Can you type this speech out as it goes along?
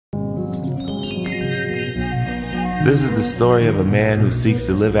This is the story of a man who seeks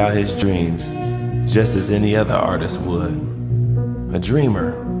to live out his dreams, just as any other artist would. A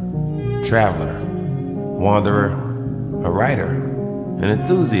dreamer, traveler, wanderer, a writer, an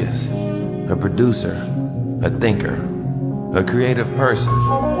enthusiast, a producer, a thinker, a creative person,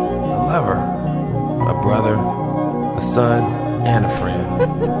 a lover, a brother, a son, and a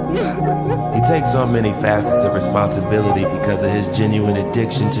friend. He takes on many facets of responsibility because of his genuine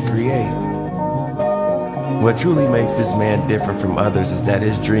addiction to create. What truly makes this man different from others is that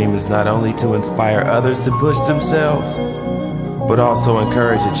his dream is not only to inspire others to push themselves, but also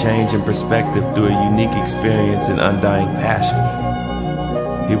encourage a change in perspective through a unique experience and undying passion.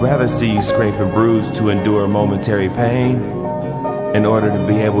 He'd rather see you scrape and bruise to endure momentary pain in order to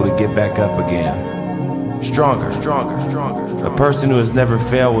be able to get back up again. Stronger. A person who has never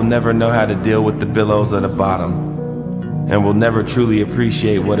failed will never know how to deal with the billows at the bottom, and will never truly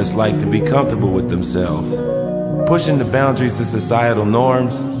appreciate what it's like to be comfortable with themselves. Pushing the boundaries of societal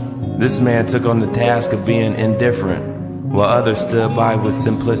norms, this man took on the task of being indifferent, while others stood by with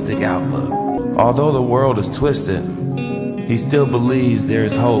simplistic outlook. Although the world is twisted, he still believes there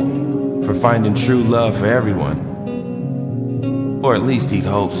is hope for finding true love for everyone. Or at least he'd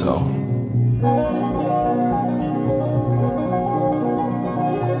hope so.